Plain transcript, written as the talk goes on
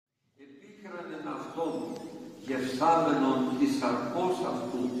Γεσάμενον της καρπός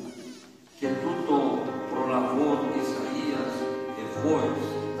αυτού και τούτο προλαβών Ισαΐας εφόης.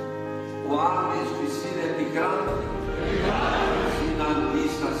 Ο άδης φυσίν επικράντη,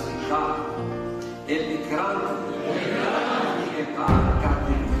 συναντήσασικά, επικράντη, και καν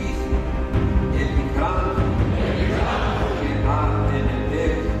κατηχήθη, επικράντη, και καν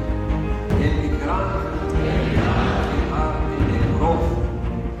ενεδέχει, επικράντη, και καν ενεκρόφη,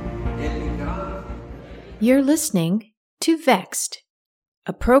 επικράντη. You're listening to Vexed,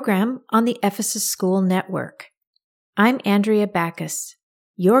 a program on the Ephesus School Network. I'm Andrea Backus,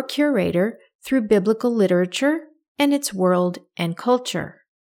 your curator through biblical literature and its world and culture.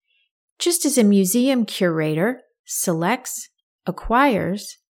 Just as a museum curator selects,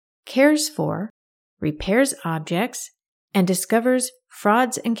 acquires, cares for, repairs objects, and discovers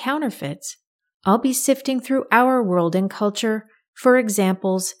frauds and counterfeits, I'll be sifting through our world and culture for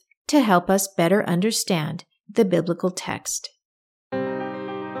examples to help us better understand the biblical text.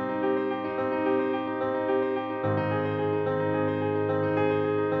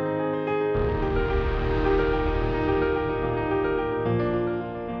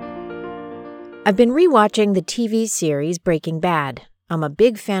 I've been rewatching the TV series Breaking Bad. I'm a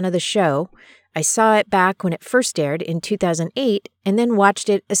big fan of the show. I saw it back when it first aired in 2008 and then watched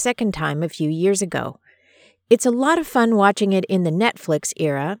it a second time a few years ago. It's a lot of fun watching it in the Netflix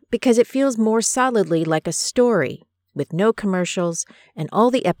era because it feels more solidly like a story, with no commercials and all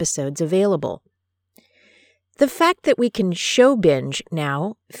the episodes available. The fact that we can show binge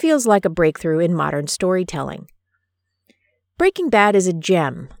now feels like a breakthrough in modern storytelling. Breaking Bad is a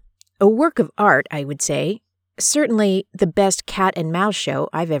gem, a work of art, I would say, certainly the best cat and mouse show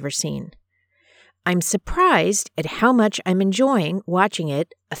I've ever seen. I'm surprised at how much I'm enjoying watching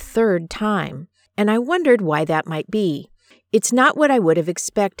it a third time, and I wondered why that might be. It's not what I would have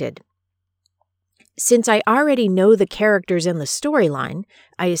expected. Since I already know the characters and the storyline,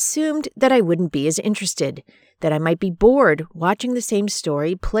 I assumed that I wouldn't be as interested, that I might be bored watching the same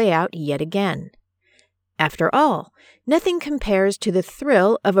story play out yet again. After all, nothing compares to the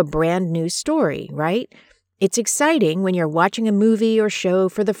thrill of a brand new story, right? It's exciting when you're watching a movie or show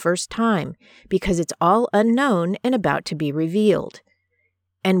for the first time because it's all unknown and about to be revealed.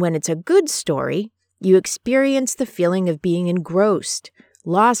 And when it's a good story, you experience the feeling of being engrossed,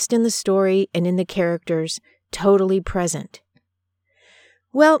 lost in the story and in the characters, totally present.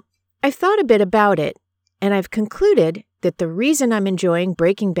 Well, I've thought a bit about it, and I've concluded that the reason I'm enjoying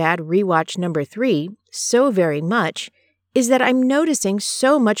Breaking Bad Rewatch number 3 so very much is that I'm noticing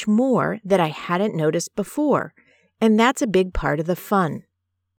so much more that I hadn't noticed before, and that's a big part of the fun.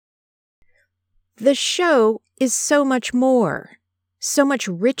 The show is so much more, so much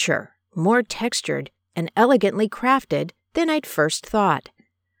richer, more textured, and elegantly crafted than I'd first thought.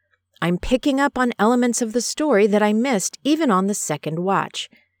 I'm picking up on elements of the story that I missed even on the second watch.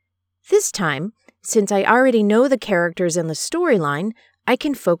 This time, since I already know the characters and the storyline, I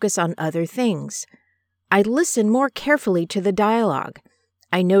can focus on other things. I listen more carefully to the dialogue.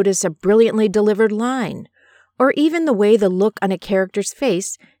 I notice a brilliantly delivered line, or even the way the look on a character's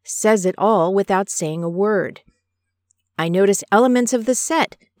face says it all without saying a word. I notice elements of the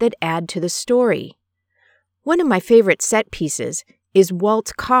set that add to the story. One of my favorite set pieces is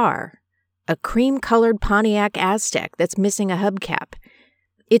Walt's car, a cream-colored Pontiac Aztek that's missing a hubcap.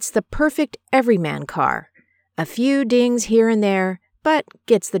 It's the perfect everyman car, a few dings here and there, but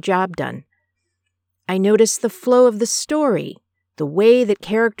gets the job done. I notice the flow of the story, the way that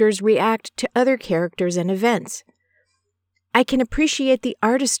characters react to other characters and events. I can appreciate the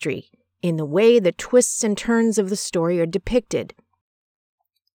artistry in the way the twists and turns of the story are depicted.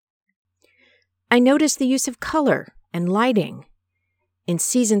 I notice the use of color and lighting. In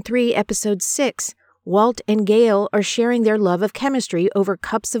Season 3, Episode 6, Walt and Gale are sharing their love of chemistry over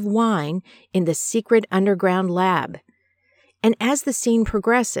cups of wine in the secret underground lab. And as the scene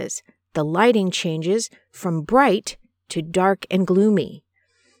progresses, the lighting changes from bright to dark and gloomy.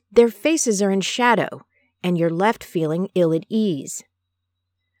 Their faces are in shadow, and you're left feeling ill at ease.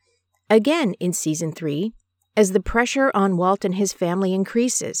 Again in Season 3, as the pressure on Walt and his family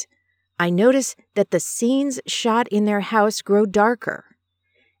increases, I notice that the scenes shot in their house grow darker.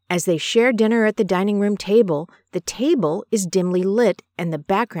 As they share dinner at the dining room table, the table is dimly lit and the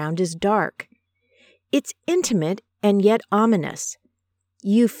background is dark. It's intimate and yet ominous.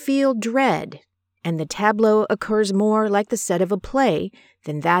 You feel dread, and the tableau occurs more like the set of a play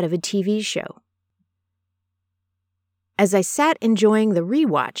than that of a TV show. As I sat enjoying the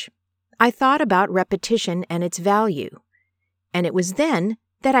rewatch, I thought about repetition and its value, and it was then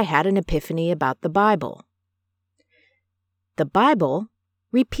that I had an epiphany about the Bible. The Bible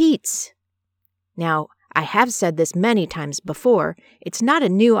repeats. Now, I have said this many times before. It's not a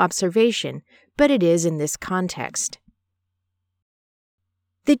new observation, but it is in this context.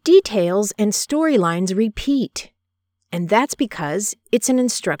 The details and storylines repeat, and that's because it's an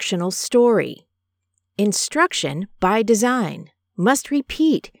instructional story. Instruction, by design, must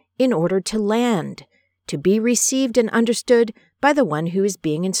repeat in order to land, to be received and understood by the one who is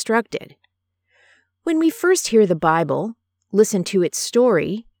being instructed. When we first hear the Bible, listen to its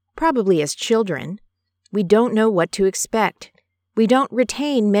story, probably as children, we don't know what to expect. We don't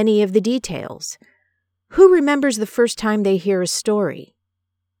retain many of the details. Who remembers the first time they hear a story?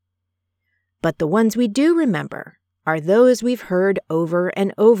 But the ones we do remember are those we've heard over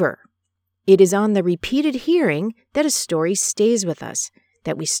and over. It is on the repeated hearing that a story stays with us,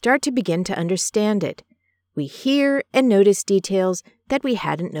 that we start to begin to understand it. We hear and notice details that we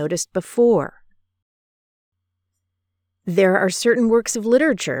hadn't noticed before. There are certain works of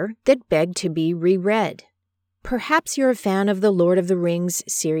literature that beg to be reread. Perhaps you're a fan of the Lord of the Rings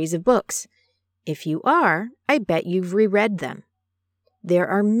series of books. If you are, I bet you've reread them. There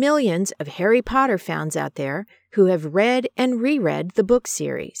are millions of Harry Potter fans out there who have read and reread the book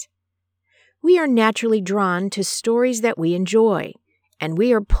series. We are naturally drawn to stories that we enjoy, and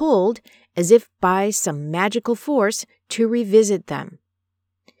we are pulled, as if by some magical force, to revisit them.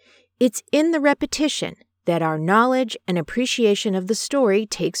 It's in the repetition that our knowledge and appreciation of the story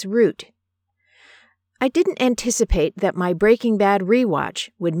takes root. I didn't anticipate that my Breaking Bad rewatch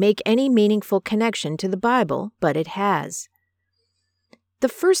would make any meaningful connection to the Bible, but it has. The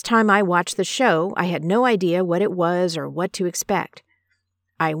first time I watched the show, I had no idea what it was or what to expect.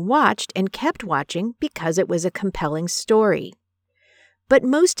 I watched and kept watching because it was a compelling story. But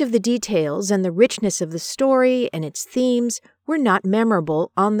most of the details and the richness of the story and its themes were not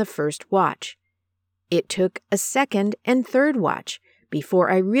memorable on the first watch. It took a second and third watch before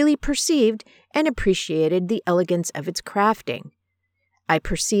I really perceived and appreciated the elegance of its crafting. I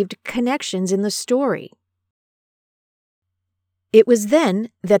perceived connections in the story. It was then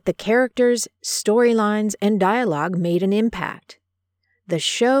that the characters, storylines, and dialogue made an impact. The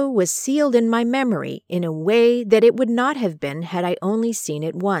show was sealed in my memory in a way that it would not have been had I only seen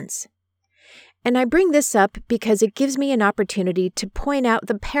it once. And I bring this up because it gives me an opportunity to point out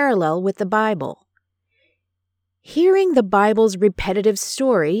the parallel with the Bible. Hearing the Bible's repetitive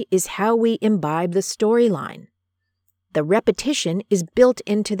story is how we imbibe the storyline. The repetition is built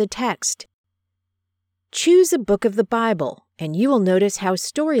into the text. Choose a book of the Bible, and you will notice how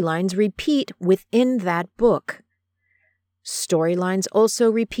storylines repeat within that book. Storylines also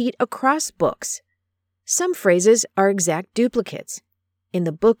repeat across books. Some phrases are exact duplicates. In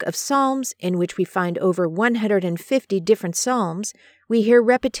the book of Psalms, in which we find over 150 different psalms, we hear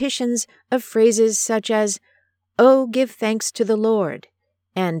repetitions of phrases such as, "Oh, give thanks to the Lord,"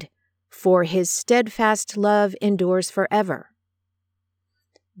 and "For his steadfast love endures forever."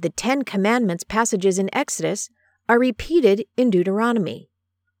 The 10 Commandments passages in Exodus are repeated in Deuteronomy,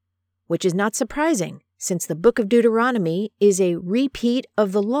 which is not surprising, since the book of Deuteronomy is a repeat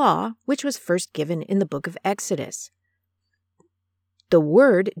of the law which was first given in the book of Exodus. The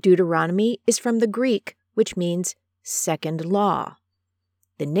word Deuteronomy is from the Greek, which means second law.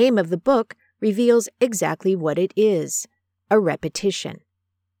 The name of the book reveals exactly what it is, a repetition.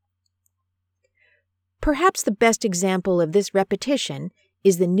 Perhaps the best example of this repetition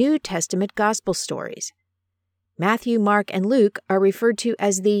is the New Testament Gospel stories. Matthew, Mark, and Luke are referred to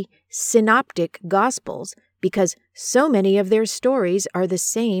as the Synoptic Gospels because so many of their stories are the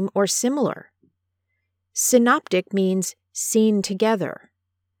same or similar. Synoptic means seen together.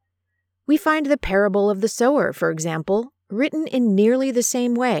 We find the parable of the sower, for example, written in nearly the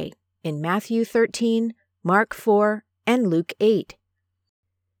same way in Matthew 13, Mark 4, and Luke 8.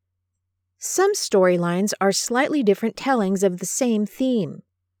 Some storylines are slightly different tellings of the same theme.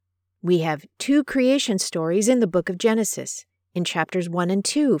 We have 2 creation stories in the book of Genesis, in chapters 1 and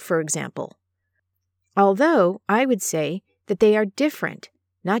 2, for example. Although I would say that they are different,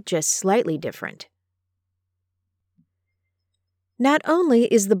 not just slightly different. Not only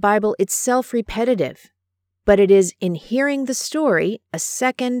is the Bible itself repetitive, but it is in hearing the story a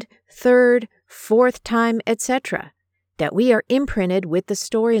second, third, fourth time, etc., that we are imprinted with the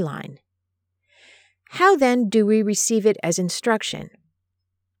storyline. How then do we receive it as instruction?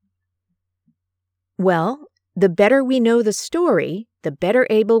 Well, the better we know the story, the better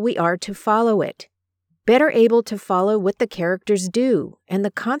able we are to follow it, better able to follow what the characters do and the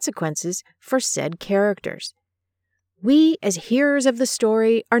consequences for said characters. We, as hearers of the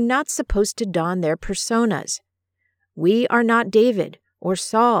story, are not supposed to don their personas. We are not David or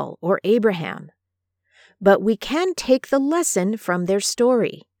Saul or Abraham. But we can take the lesson from their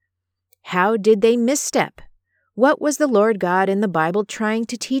story. How did they misstep? What was the Lord God in the Bible trying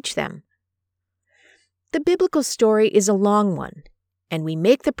to teach them? The biblical story is a long one, and we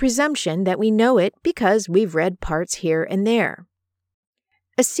make the presumption that we know it because we've read parts here and there.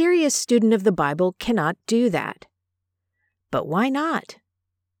 A serious student of the Bible cannot do that. But why not?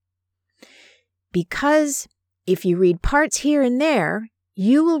 Because if you read parts here and there,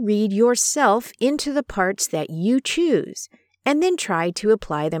 you will read yourself into the parts that you choose and then try to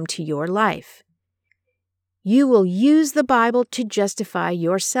apply them to your life. You will use the Bible to justify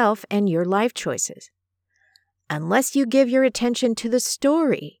yourself and your life choices. Unless you give your attention to the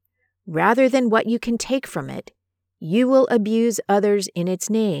story rather than what you can take from it, you will abuse others in its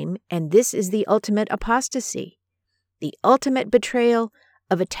name, and this is the ultimate apostasy, the ultimate betrayal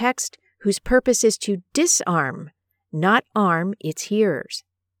of a text whose purpose is to disarm, not arm its hearers.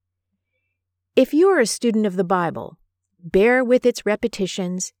 If you are a student of the Bible, bear with its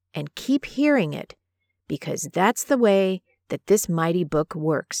repetitions and keep hearing it, because that's the way that this mighty book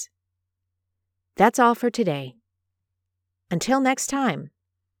works. That's all for today. Until next time,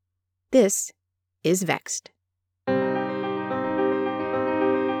 this is Vexed.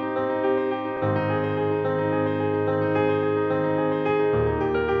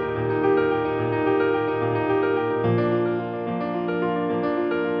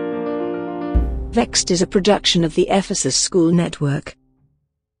 Vexed is a production of the Ephesus School Network.